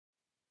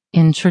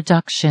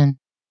Introduction.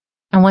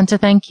 I want to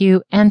thank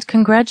you and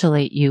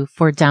congratulate you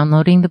for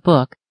downloading the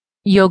book,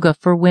 Yoga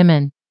for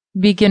Women,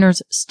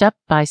 Beginner's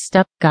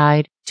Step-by-Step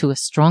Guide to a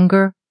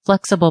Stronger,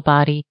 Flexible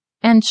Body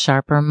and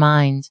Sharper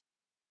Mind.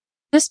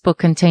 This book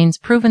contains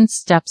proven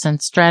steps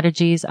and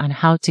strategies on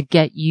how to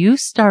get you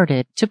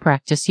started to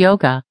practice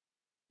yoga.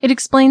 It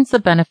explains the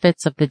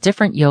benefits of the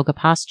different yoga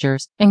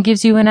postures and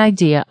gives you an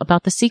idea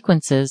about the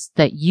sequences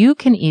that you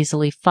can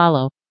easily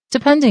follow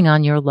depending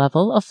on your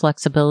level of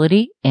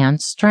flexibility and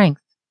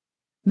strength.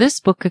 This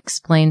book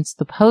explains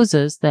the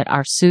poses that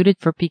are suited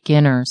for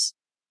beginners.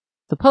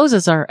 The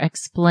poses are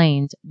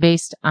explained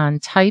based on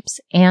types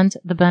and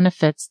the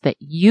benefits that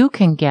you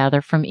can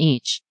gather from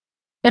each.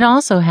 It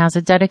also has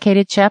a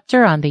dedicated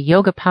chapter on the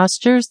yoga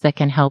postures that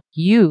can help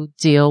you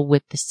deal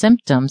with the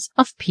symptoms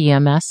of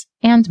PMS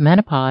and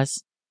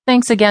menopause.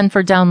 Thanks again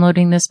for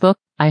downloading this book.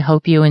 I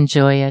hope you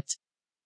enjoy it.